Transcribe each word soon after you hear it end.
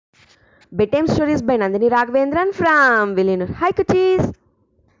Bedtime stories by Nandini Raghavendran from Villanur. Hi kuchis.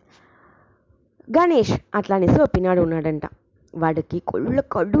 Ganesh అట్లా అనేసి ఓ పిన్నాడు ఉన్నాడంట. వాడికి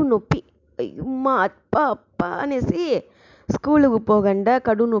కడు నొప్పి, అమ్మా అప్ప అప్ప అనేసి స్కూల్కి పోకుండా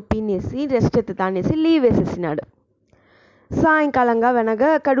కడు నొప్పి అనేసి రెస్ట్ ఎత్తుతా అనేసి లీవ్ వేసేసినాడు. సాయంకాలంగా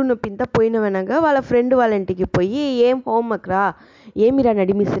వెనక కడు నొప్పింతా పోయిన వెనక వాళ్ళ ఫ్రెండ్ వాళ్ళ ఇంటికి పోయి ఏం హోంవర్క్ రా, ఏమిరా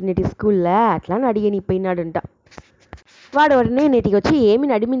నడిమిస్తున్నటి స్కూల్లో అట్లా అని అడిగని పోయినాడంట. వాడు ఉடனே నేటికి వచ్చి ఏమి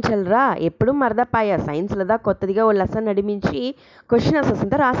నడిమించలరా, ఎప్పుడు మరదపాయ సైన్స్లో దా కొత్తదిగా ఓ లెసన్ నడిమించి క్వశ్చన్ ఆన్సర్స్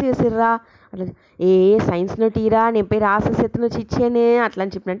అంతా రాసి వేసిర్రా. అట్లా సైన్స్ నోటీరా నేను పోయి రాసేసి ఎత్తున వచ్చి ఇచ్చానే అట్లా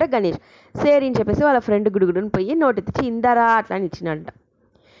అని చెప్పినట్ట గణేష్. సరే అని చెప్పేసి వాళ్ళ ఫ్రెండ్ గుడుగుడుని పోయి నోట్ ఎత్తిచ్చి ఇందారా అట్లా అని ఇచ్చినంట.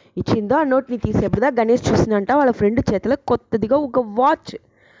 ఇచ్చిందో ఆ నోట్ని తీసేప్పుడుదా గణేష్ చూసినంట వాళ్ళ ఫ్రెండ్ చేతిలో కొత్తదిగా ఒక వాచ్.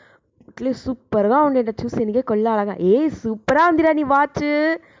 అట్లే సూపర్గా ఉండేట, చూసేనికే కొల్లాడగా సూపరా ఉందిరా నీ వాచ్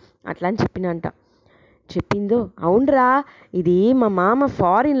అట్లా అని చెప్పినంట. చెప్పిందో అవునరా, ఇది మా మామ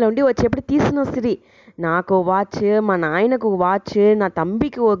ఫారిన్లో ఉండి వచ్చేప్పుడు తీసుకుని వస్తుంది. నాకు వాచ్, మా నాయనకు వాచ్, నా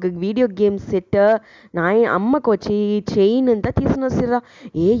తంబికి ఒక వీడియో గేమ్ సెట్, అమ్మకు వచ్చి చైన్ అంతా తీసుకుని వస్తురా.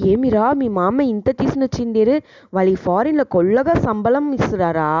 ఏమిరా మీ మామ ఇంత తీసుకుని వచ్చిండేరు, వాళ్ళు ఈ ఫారిన్లో కొల్లగా సంబలం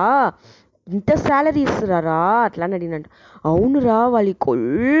ఇస్తున్నారా, ఇంత శాలరీ ఇస్తున్నారా అట్లా అని అడిగినంట. అవునురా వాళ్ళు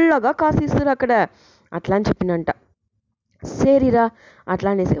కొల్లగా కాసు ఇస్తారు అక్కడ అట్లా అని చెప్పినంట. సరిరా అట్లా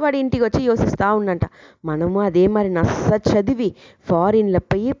అనేసి వాడి ఇంటికి వచ్చి యోసిస్తూ ఉన్నంట. మనము అదే మరి నస్స చదివి ఫారిన్లో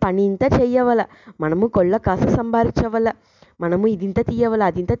పోయి పని ఇంత చెయ్యవల, మనము కొల్ల కాసు సంపాదించవల, మనము ఇదింత తీయవల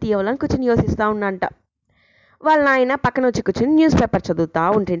అదింత తీయవల అని కూర్చొని యోసిస్తూ ఉన్నంట. వాళ్ళ నాయన పక్కన వచ్చి కూర్చొని న్యూస్ పేపర్ చదువుతూ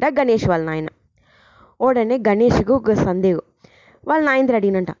ఉంటుంట గణేష్ వాళ్ళ నాయన. ఓడనే గణేష్కు ఒక సందేహం. వాళ్ళ నాయన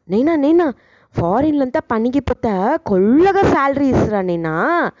అడిగినంట, నేనా ఫారిన్లో అంతా పనికి పోతే కొల్లగా శాలరీ ఇస్తురా నేనా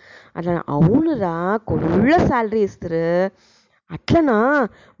అట్లా. అవునురా కొల్ల శాలరీ ఇస్తారు, అట్లనా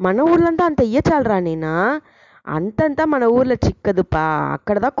మన ఊర్లంతా అంత ఇయ్యచాలరా నేనా, అంతంతా మన ఊర్లో చిక్కదుపా,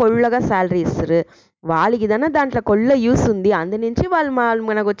 అక్కడదా కొల్లగా శాలరీ ఇస్తారు, వాళ్ళకి దానా దాంట్లో కొల్ల యూస్ ఉంది, అందు నుంచి వాళ్ళు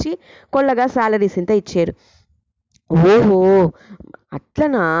మనకు వచ్చి కొల్లగా శాలరీస్ ఇంత ఇచ్చారు. ఓహో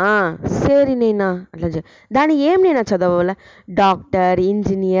అట్లనా, సరే నేనా అట్లా దాని ఏం నేనా చదవాల, డాక్టర్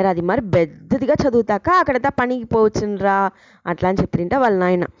ఇంజనీర్ అది మరి పెద్దదిగా చదువుతాక అక్కడతా పనికి పోవచ్చునరా అట్లా అని చెప్పింట వాళ్ళ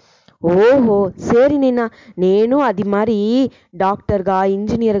నాయన. ఓహో సరే నేను అది మరి డాక్టర్గా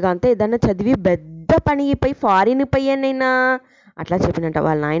ఇంజనీర్గా అంతా ఏదన్నా చదివి పెద్ద పనికి పోయి ఫారిన్ పోయానైనా అట్లా చెప్పినంట.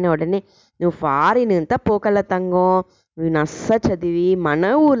 వాళ్ళ నాయన ఉడనే నువ్వు ఫారిన్ అంతా పోకల తంగం, నువ్వు నస్స చదివి మన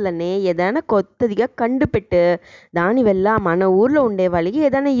ఊర్లోనే ఏదైనా కొత్తదిగా కండుపెట్టు, దానివల్ల మన ఊర్లో ఉండే వాళ్ళకి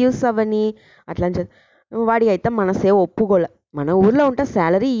ఏదైనా యూస్ అవ్వని అట్లా అని వాడి అయితే మనసే ఒప్పుకోలే. మన ఊర్లో ఉంటే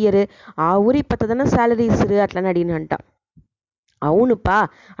శాలరీ ఇయ్యరు, ఆ ఊరి పత్తదన శాలరీ ఇస్తారు అట్లని అడిగినంట. అవునుపా,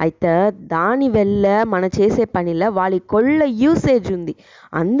 అయితే దానివల్ల మన చేసే పనిలో వాళ్ళకి కొల్ల యూసేజ్ ఉంది,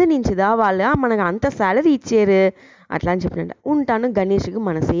 అందునుంచిదా వాళ్ళ మనకు అంత శాలరీ ఇచ్చారు అట్లా అని చెప్పినంట. ఉంటాను గణేష్కి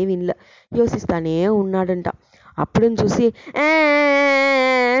మనసే వినలే, యోసిస్తానే ఉన్నాడంట. అప్పుడు చూసి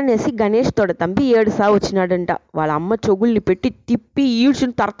అనేసి గణేష్ తోడ తంపి ఏడుసా వచ్చినాడంట. వాళ్ళ అమ్మ చెగుల్ని పెట్టి తిప్పి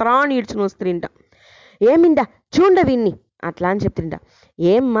ఈడ్చుని తరతరాని ఈడ్చుని వస్తుంట. ఏమిందా చూండ విన్ని అట్లా అని చెప్తుంట.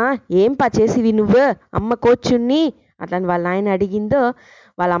 ఏమ్మా ఏంపా చేసివి నువ్వు అమ్మ కోచున్ని అట్లా అని వాళ్ళ నాయన అడిగిందో.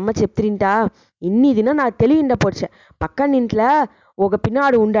 వాళ్ళ అమ్మ చెప్తుంట, ఇన్ని దినం నాకు తెలియండ పోడ్చా, పక్కన ఇంట్లో ఒక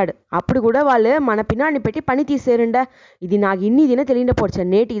పిన్నాడు ఉండాడు, అప్పుడు కూడా వాళ్ళు మన పిన్నాడిని పెట్టి పని తీసేరుండ, ఇది నాకు ఇన్ని దినం తెలియండ పోడ్చా,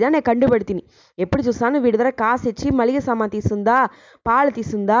 నేటిదా నేను కండుపడుతుంది, ఎప్పుడు చూస్తాను వీడి దగ్గర కాసు ఇచ్చి మளிగ సామాన్ తీసుందా, పాలు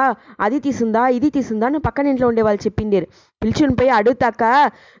తీసుందా, అది తీసుందా ఇది తీసుందా అని పక్కన ఇంట్లో ఉండే వాళ్ళు చెప్పిండేరు. పిలిచుని పోయి అడుగుతాక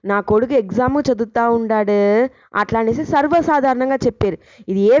నా కొడుకు ఎగ్జాము చదువుతూ ఉండాడు అట్లా అనేసి సర్వసాధారణంగా చెప్పారు.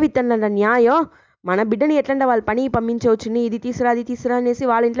 ఇది ఏ విత్తనం న్యాయం, మన బిడ్డని ఎట్లంటే వాళ్ళు పని పంపించవచ్చుని, ఇది తీసురా అది తీసురా అనేసి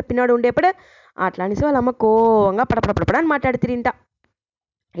వాళ్ళ ఇంట్లో పిన్నాడు ఉండేప్పుడు అట్లా అనేసి వాళ్ళ అమ్మ కోవంగా పడపడపడ అని మాట్లాడుతుంట.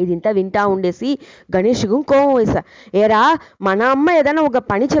 ఇదింతా వింటా ఉండేసి గణేష్కు కోపం వేసా. ఏరా మన అమ్మ ఏదైనా ఒక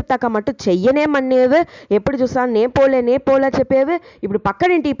పని చెప్తాక మట్టు చెయ్యనేమనేవి, ఎప్పుడు చూస్తాను నే పోలే చెప్పేవి, ఇప్పుడు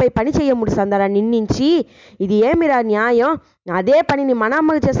పక్కనింటికి పోయి పని చెయ్యముడు సందరా నిన్నించి, ఇది ఏమిరా న్యాయం, అదే పనిని మన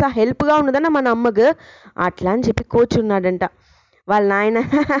అమ్మకి చేస్తా హెల్ప్గా ఉన్నదన్న మన అమ్మకు అట్లా అని చెప్పి కూర్చున్నాడంట. వాళ్ళ నాయన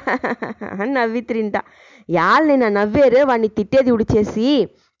అని నవ్వితిరింట. నేను నవ్వేరు వాడిని తిట్టేది ఉడిచేసి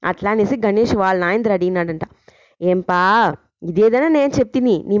అట్లా అనేసి గణేష్ వాళ్ళ నాయన అడిగినాడంట. ఏంపా ఇదేదైనా నేను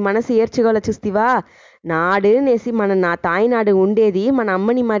చెప్తిని నీ మనసు ఏర్చుకోవాల చూస్తివా, నాడు నేసి నా తాయి నాడు ఉండేది మన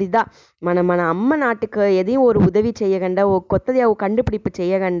అమ్మని మరిదా, మన అమ్మ నాட்டுக்கு எதையும் ஒரு உதவி செய்யகண்ட ఓ కొత్తది ఓ కండుపిడిப்பு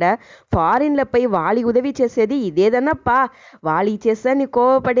చేయగండ ఫారిన్లో పోయి వాళ్ళకి ఉదవి చేసేది ఇదేదన్నప్పా, వాళ్ళకి చేస్తే నీ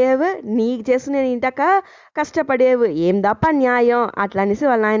కోవపడేవు, నీకు చేసి నేను ఇంతక కష్టపడేవు, ఏం తప్ప న్యాయం అట్లా అనేసి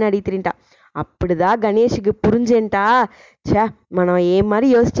వాళ్ళ నాయన అడిగితిరింట. అప్పుడుదా గణేష్కి పురింజేంట, మనం ఏం మరి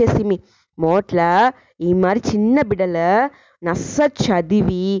యోసిచేసిమి మోట్ల ఈ మరి చిన్న బిడ్డలు నస్స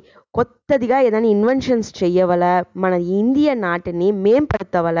చదివి కొత్తదిగా ఏదైనా ఇన్వెన్షన్స్ చెయ్యవల, మన ఇండియా నాటిని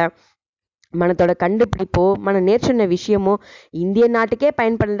మేంపడతవల, మనతోட కண்டுபிடிப்பో మనం నేర్చున్న విషయమో ఇండియా నాటికే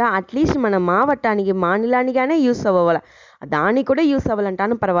பயன்படலனா అట్లీస్ట్ మన మావట్టానికి మానిలానికైనా యూస్ అవ్వవాల దానికి కూడా యూస్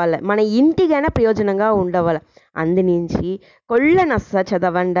అవ్వాలంటాను పర్వాలే మన ఇంటికైనా ప్రయోజనంగా ఉండవాల అందునుంచి కొళ్ళనస్స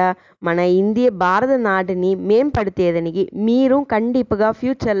చదవండ మన இந்திய பாரத நாடினி மேம்படுத்தியதனிக்கு மீரும் கண்டிப்பாக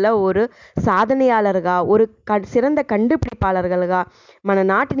ஃப்யூச்சரில் ஒரு சாதனையாளருగా ஒரு சிறந்த கண்டுபிடிப்பாளர்களுగా మన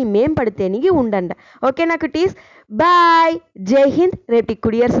నాటిని మేంపడితేనికి ఉండండి ఓకేనా కుటీస్ బాయ్ జై హింద్ రేపటి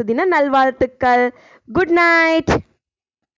కుడియర్సు దిన నల్వాழ்த்துக்கள் గుడ్ నైట్